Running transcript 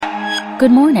Good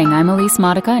morning, I'm Elise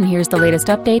Modica, and here's the latest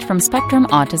update from Spectrum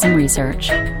Autism Research.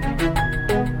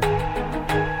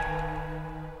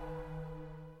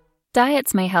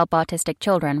 Diets may help autistic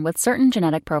children with certain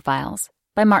genetic profiles,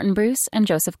 by Martin Bruce and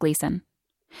Joseph Gleason.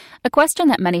 A question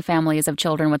that many families of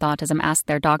children with autism ask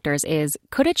their doctors is,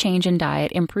 could a change in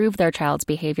diet improve their child's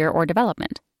behavior or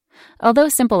development? Although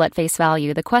simple at face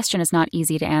value, the question is not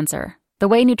easy to answer. The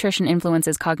way nutrition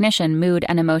influences cognition, mood,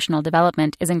 and emotional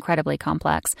development is incredibly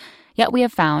complex, yet we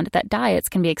have found that diets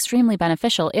can be extremely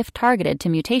beneficial if targeted to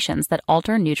mutations that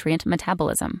alter nutrient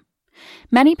metabolism.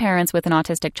 Many parents with an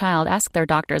autistic child ask their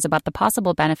doctors about the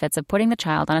possible benefits of putting the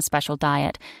child on a special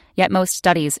diet, yet most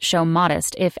studies show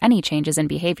modest, if any, changes in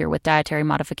behavior with dietary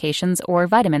modifications or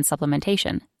vitamin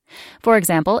supplementation. For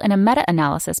example, in a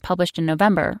meta-analysis published in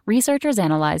November, researchers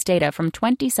analyzed data from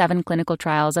 27 clinical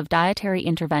trials of dietary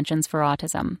interventions for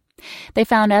autism. They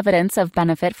found evidence of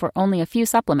benefit for only a few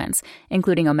supplements,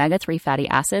 including omega-3 fatty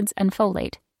acids and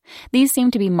folate. These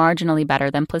seem to be marginally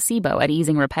better than placebo at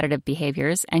easing repetitive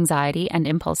behaviors, anxiety, and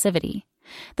impulsivity.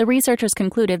 The researchers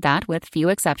concluded that, with few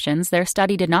exceptions, their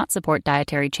study did not support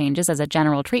dietary changes as a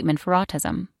general treatment for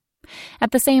autism.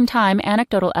 At the same time,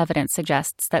 anecdotal evidence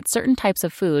suggests that certain types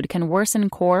of food can worsen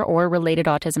core or related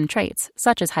autism traits,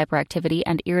 such as hyperactivity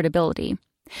and irritability.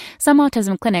 Some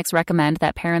autism clinics recommend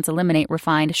that parents eliminate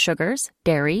refined sugars,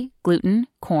 dairy, gluten,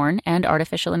 corn, and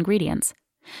artificial ingredients.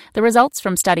 The results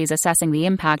from studies assessing the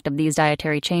impact of these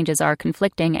dietary changes are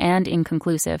conflicting and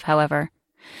inconclusive, however.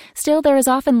 Still, there is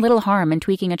often little harm in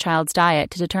tweaking a child's diet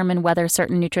to determine whether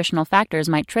certain nutritional factors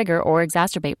might trigger or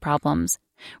exacerbate problems.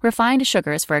 Refined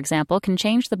sugars, for example, can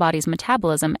change the body's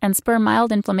metabolism and spur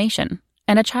mild inflammation,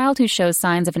 and a child who shows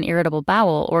signs of an irritable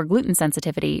bowel or gluten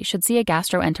sensitivity should see a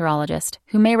gastroenterologist,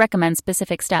 who may recommend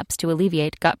specific steps to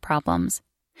alleviate gut problems.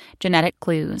 Genetic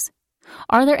clues.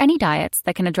 Are there any diets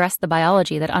that can address the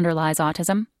biology that underlies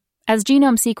autism? As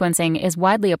genome sequencing is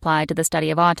widely applied to the study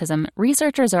of autism,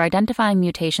 researchers are identifying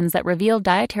mutations that reveal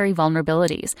dietary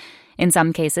vulnerabilities. In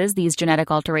some cases, these genetic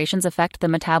alterations affect the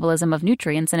metabolism of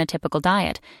nutrients in a typical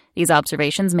diet. These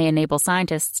observations may enable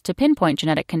scientists to pinpoint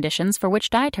genetic conditions for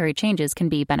which dietary changes can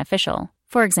be beneficial.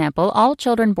 For example, all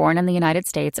children born in the United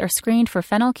States are screened for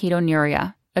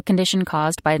phenylketonuria, a condition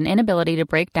caused by an inability to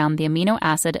break down the amino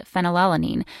acid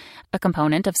phenylalanine, a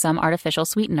component of some artificial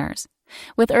sweeteners.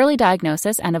 With early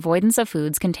diagnosis and avoidance of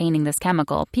foods containing this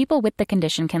chemical, people with the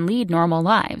condition can lead normal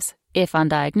lives. If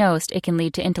undiagnosed, it can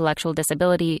lead to intellectual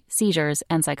disability, seizures,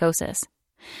 and psychosis.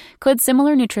 Could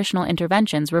similar nutritional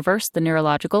interventions reverse the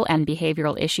neurological and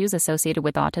behavioral issues associated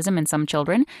with autism in some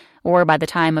children? Or by the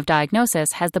time of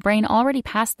diagnosis, has the brain already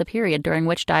passed the period during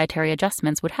which dietary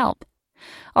adjustments would help?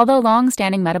 Although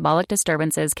long-standing metabolic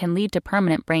disturbances can lead to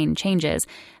permanent brain changes,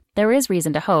 there is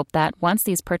reason to hope that once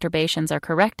these perturbations are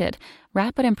corrected,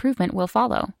 rapid improvement will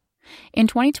follow. In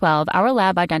 2012, our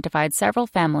lab identified several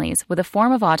families with a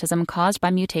form of autism caused by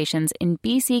mutations in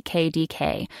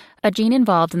BCKDK, a gene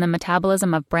involved in the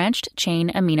metabolism of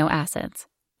branched-chain amino acids.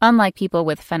 Unlike people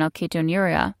with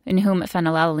phenylketonuria, in whom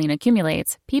phenylalanine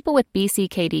accumulates, people with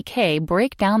BCKDK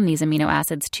break down these amino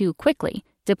acids too quickly,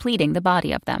 depleting the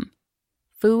body of them.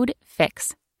 Food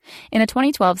fix. In a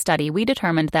 2012 study, we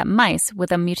determined that mice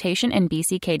with a mutation in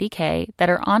BCKDK that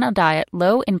are on a diet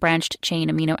low in branched-chain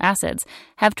amino acids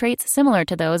have traits similar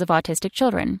to those of autistic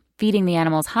children. Feeding the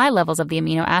animals high levels of the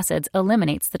amino acids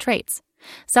eliminates the traits.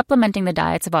 Supplementing the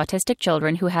diets of autistic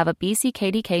children who have a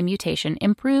BCKDK mutation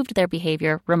improved their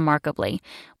behavior remarkably.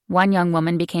 One young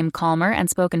woman became calmer and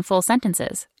spoke in full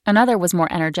sentences. Another was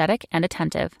more energetic and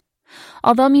attentive.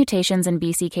 Although mutations in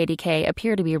BCKDK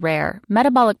appear to be rare,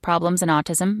 metabolic problems in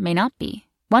autism may not be.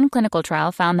 One clinical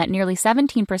trial found that nearly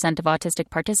 17% of autistic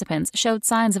participants showed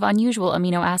signs of unusual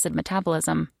amino acid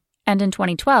metabolism. And in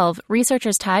 2012,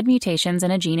 researchers tied mutations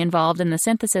in a gene involved in the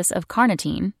synthesis of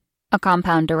carnitine, a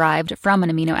compound derived from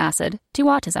an amino acid, to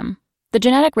autism. The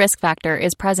genetic risk factor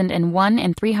is present in 1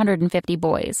 in 350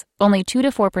 boys, only 2 to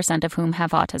 4% of whom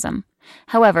have autism.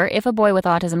 However, if a boy with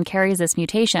autism carries this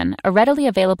mutation, a readily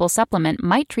available supplement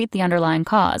might treat the underlying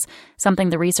cause, something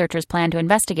the researchers plan to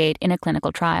investigate in a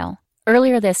clinical trial.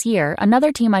 Earlier this year,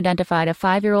 another team identified a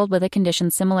 5-year-old with a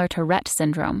condition similar to Rett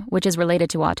syndrome, which is related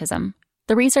to autism.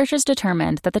 The researchers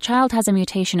determined that the child has a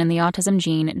mutation in the autism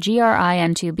gene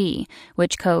GRIN2B,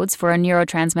 which codes for a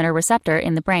neurotransmitter receptor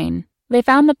in the brain. They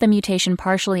found that the mutation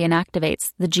partially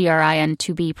inactivates the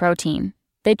GRIN2B protein.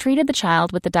 They treated the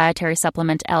child with the dietary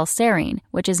supplement L-serine,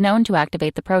 which is known to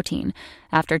activate the protein.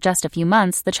 After just a few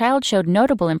months, the child showed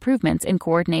notable improvements in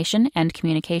coordination and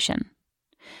communication.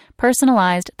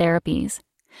 Personalized therapies.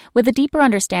 With a deeper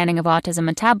understanding of autism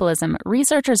metabolism,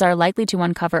 researchers are likely to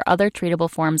uncover other treatable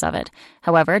forms of it.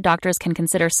 However, doctors can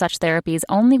consider such therapies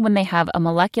only when they have a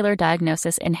molecular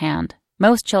diagnosis in hand.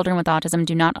 Most children with autism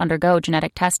do not undergo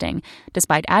genetic testing,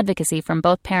 despite advocacy from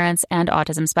both parents and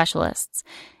autism specialists.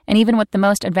 And even with the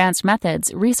most advanced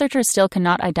methods, researchers still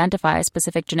cannot identify a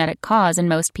specific genetic cause in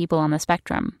most people on the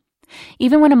spectrum.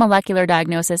 Even when a molecular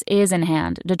diagnosis is in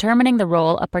hand, determining the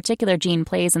role a particular gene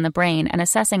plays in the brain and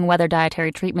assessing whether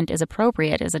dietary treatment is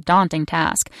appropriate is a daunting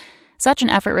task. Such an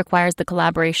effort requires the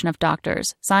collaboration of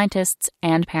doctors, scientists,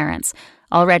 and parents.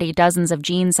 Already, dozens of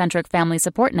gene-centric family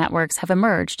support networks have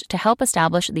emerged to help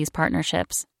establish these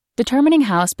partnerships. Determining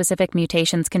how specific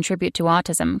mutations contribute to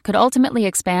autism could ultimately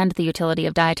expand the utility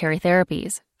of dietary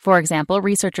therapies. For example,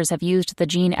 researchers have used the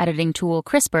gene editing tool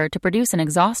CRISPR to produce an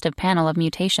exhaustive panel of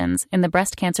mutations in the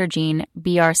breast cancer gene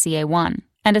BRCA1,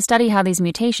 and to study how these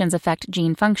mutations affect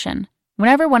gene function.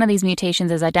 Whenever one of these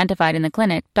mutations is identified in the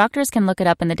clinic, doctors can look it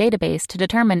up in the database to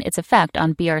determine its effect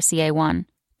on BRCA1.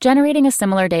 Generating a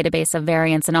similar database of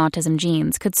variants in autism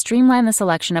genes could streamline the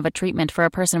selection of a treatment for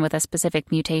a person with a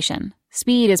specific mutation.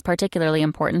 Speed is particularly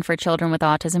important for children with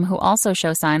autism who also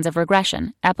show signs of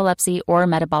regression, epilepsy, or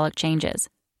metabolic changes.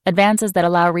 Advances that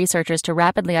allow researchers to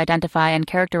rapidly identify and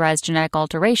characterize genetic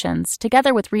alterations,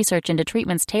 together with research into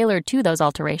treatments tailored to those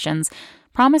alterations,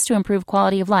 promise to improve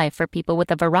quality of life for people with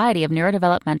a variety of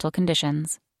neurodevelopmental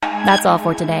conditions. That's all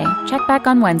for today. Check back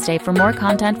on Wednesday for more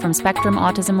content from Spectrum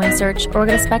Autism Research or go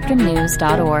to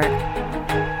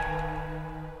spectrumnews.org.